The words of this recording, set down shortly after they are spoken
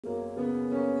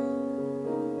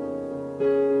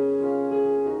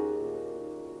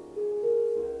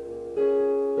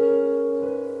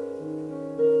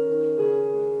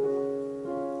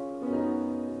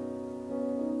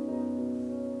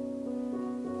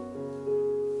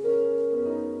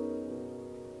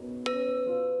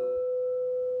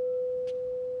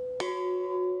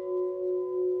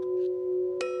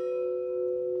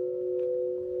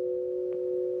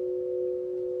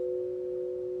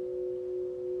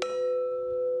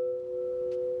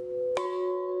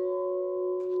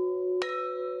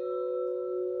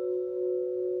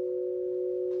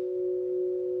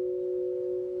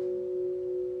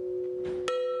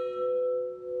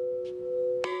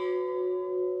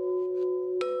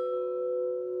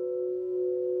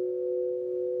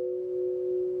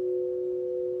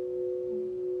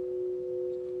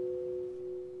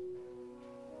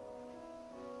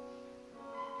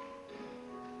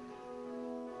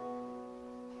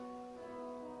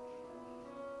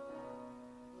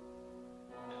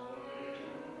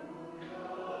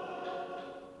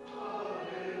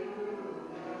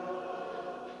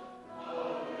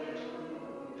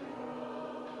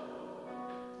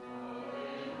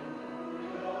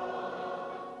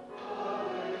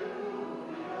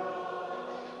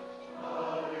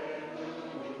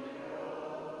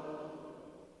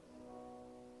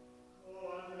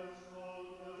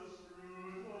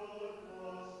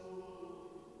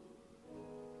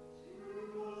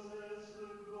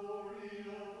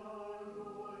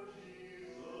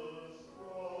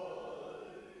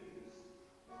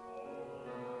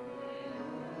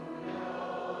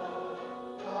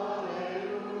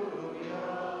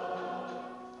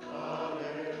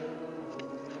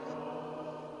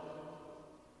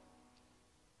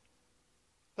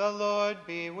The Lord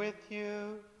be with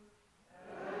you.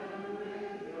 And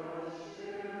with your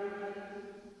spirit.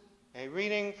 A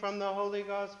reading from the Holy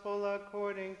Gospel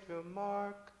according to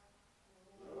Mark.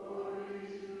 Glory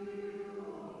to you,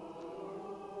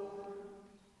 O Lord.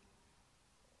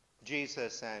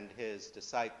 Jesus and his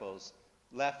disciples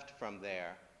left from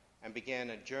there and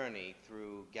began a journey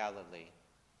through Galilee.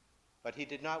 But he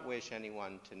did not wish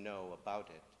anyone to know about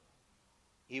it.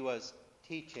 He was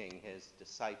teaching his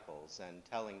disciples and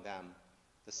telling them,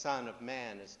 "The Son of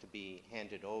Man is to be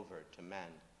handed over to men,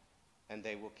 and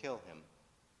they will kill him.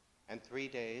 And 3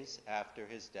 days after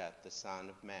his death, the Son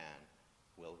of Man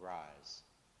will rise."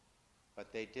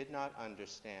 But they did not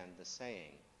understand the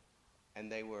saying, and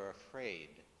they were afraid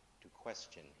to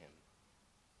question him.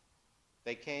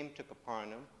 They came to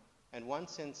Capernaum, and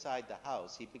once inside the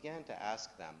house, he began to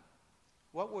ask them,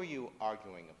 "What were you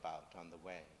arguing about on the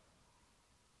way?"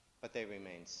 But they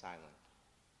remained silent.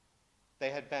 They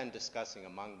had been discussing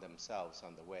among themselves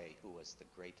on the way who was the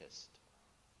greatest.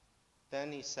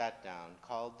 Then he sat down,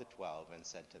 called the 12, and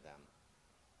said to them,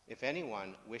 "If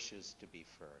anyone wishes to be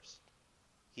first,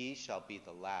 he shall be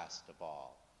the last of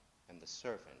all and the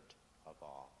servant of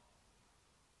all."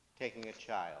 Taking a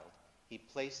child, he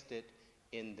placed it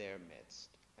in their midst,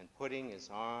 and putting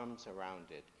his arms around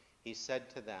it, he said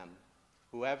to them,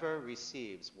 "Whoever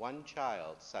receives one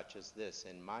child such as this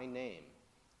in my name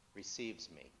receives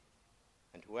me,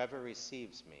 and whoever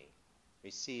receives me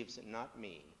receives not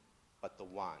me, but the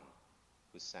one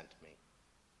who sent me."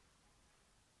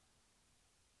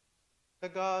 The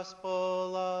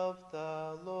Gospel of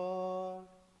the Lord.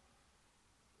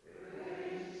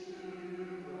 Praise to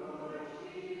you, Lord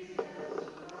Jesus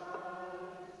Christ.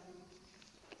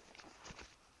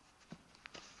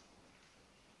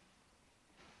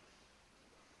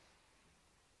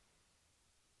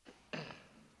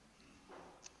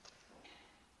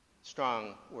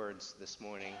 Strong words this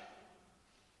morning.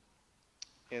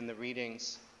 In the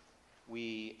readings,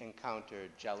 we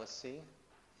encountered jealousy,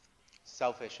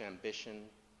 selfish ambition,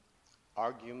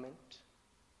 argument,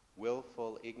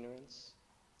 willful ignorance,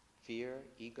 fear,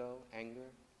 ego, anger.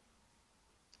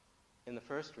 In the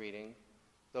first reading,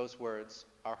 those words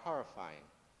are horrifying.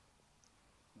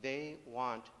 They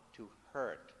want to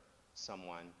hurt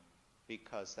someone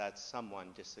because that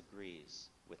someone disagrees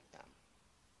with them.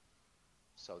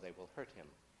 So they will hurt him.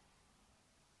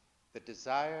 The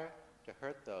desire to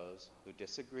hurt those who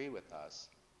disagree with us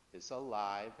is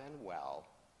alive and well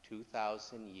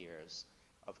 2,000 years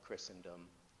of Christendom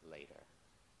later.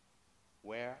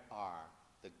 Where are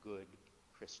the good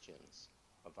Christians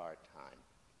of our time?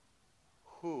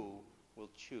 Who will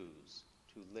choose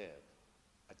to live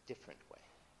a different way?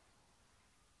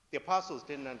 The apostles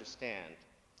didn't understand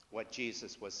what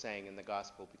Jesus was saying in the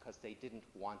gospel because they didn't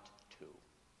want to.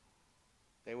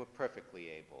 They were perfectly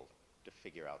able to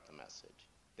figure out the message.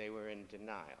 They were in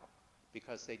denial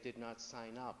because they did not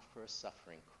sign up for a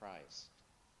suffering Christ.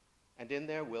 And in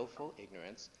their willful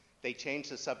ignorance, they change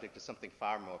the subject to something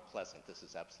far more pleasant. This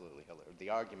is absolutely hilarious. The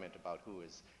argument about who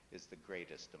is the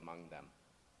greatest among them.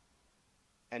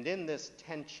 And in this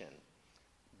tension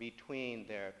between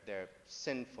their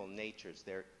sinful natures,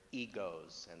 their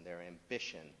egos and their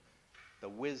ambition, the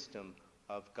wisdom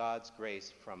of God's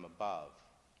grace from above,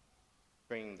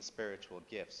 bringing the spiritual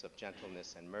gifts of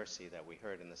gentleness and mercy that we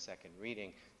heard in the second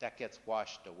reading, that gets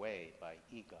washed away by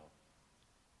ego.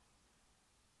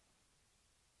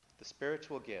 The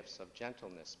spiritual gifts of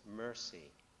gentleness, mercy,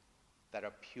 that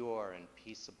are pure and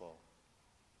peaceable,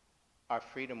 our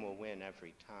freedom will win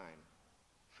every time.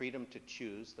 Freedom to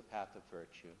choose the path of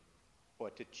virtue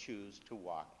or to choose to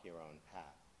walk your own path.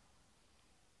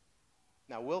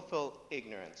 Now, willful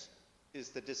ignorance is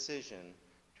the decision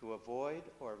to avoid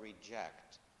or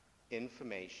reject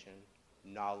information,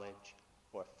 knowledge,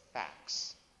 or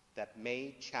facts that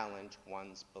may challenge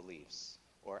one's beliefs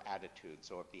or attitudes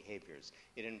or behaviors.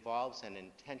 It involves an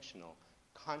intentional,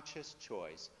 conscious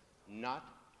choice not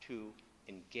to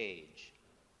engage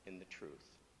in the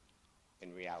truth,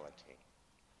 in reality,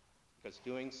 because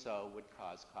doing so would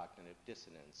cause cognitive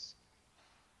dissonance,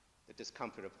 the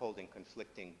discomfort of holding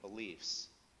conflicting beliefs,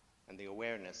 and the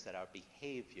awareness that our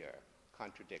behavior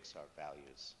contradicts our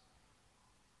values.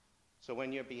 So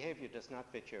when your behavior does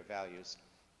not fit your values,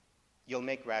 you'll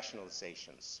make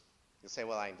rationalizations. You'll say,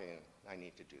 well, I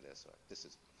need to do this, or this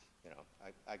is,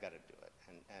 I got to do it.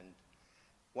 And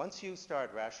once you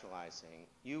start rationalizing,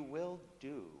 you will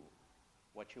do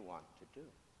what you want to do.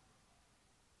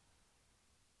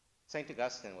 St.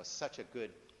 Augustine was such a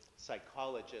good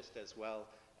psychologist as well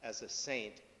as a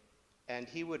saint, and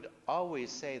he would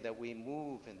always say that we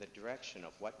move in the direction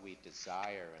of what we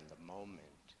desire in the moment.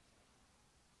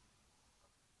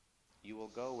 You will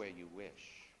go where you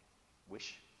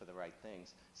wish for the right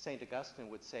things. St. Augustine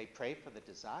would say, pray for the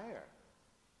desire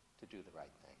to do the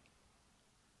right thing,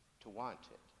 to want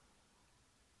it.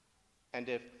 And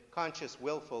if conscious,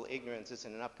 willful ignorance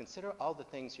isn't enough, consider all the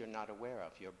things you're not aware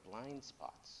of, your blind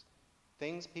spots,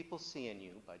 things people see in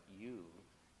you, but you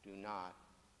do not.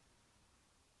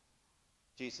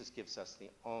 Jesus gives us the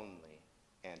only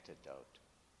antidote: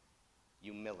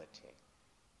 humility.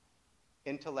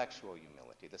 Intellectual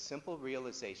humility, the simple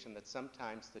realization that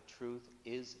sometimes the truth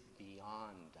is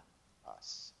beyond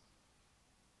us.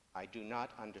 I do not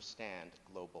understand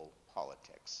global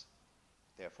politics,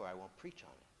 therefore I won't preach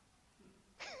on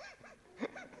it.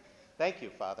 Thank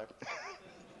you, Father.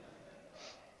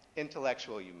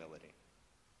 Intellectual humility.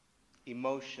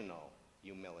 Emotional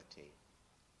humility.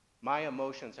 My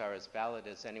emotions are as valid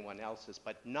as anyone else's,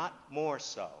 but not more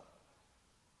so.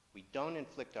 We don't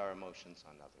inflict our emotions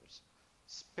on others.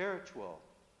 Spiritual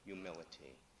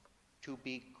humility, to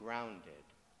be grounded,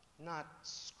 not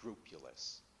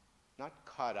scrupulous, not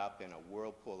caught up in a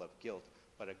whirlpool of guilt,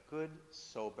 but a good,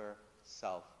 sober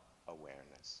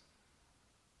self-awareness.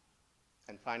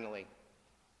 And finally,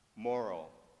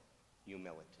 moral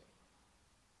humility.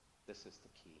 This is the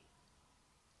key.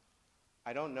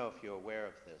 I don't know if you're aware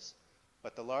of this,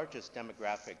 but the largest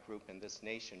demographic group in this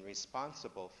nation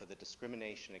responsible for the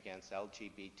discrimination against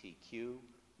LGBTQ,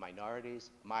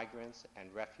 minorities, migrants,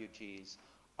 and refugees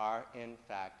are in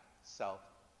fact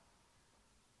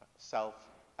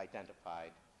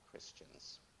self-identified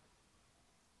Christians.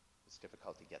 It's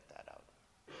difficult to get that out.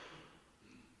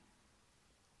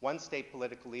 One state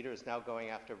political leader is now going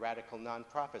after radical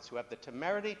nonprofits who have the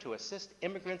temerity to assist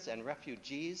immigrants and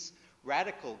refugees.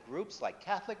 Radical groups like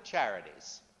Catholic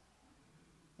Charities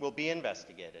will be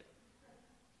investigated.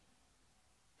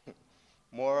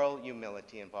 Moral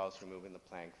humility involves removing the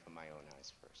plank from my own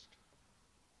eyes first.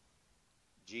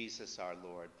 Jesus, our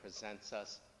Lord, presents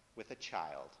us with a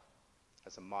child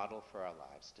as a model for our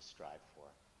lives to strive for.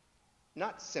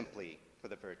 Not simply for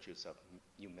the virtues of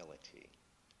humility,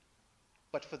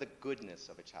 but for the goodness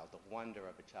of a child, the wonder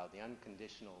of a child, the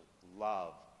unconditional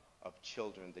love of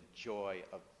children, the joy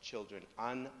of children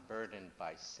unburdened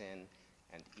by sin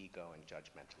and ego and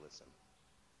judgmentalism.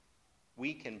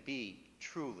 We can be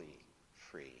truly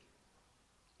free,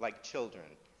 like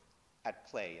children at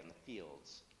play in the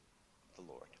fields of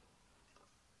the Lord.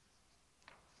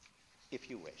 If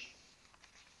you wish.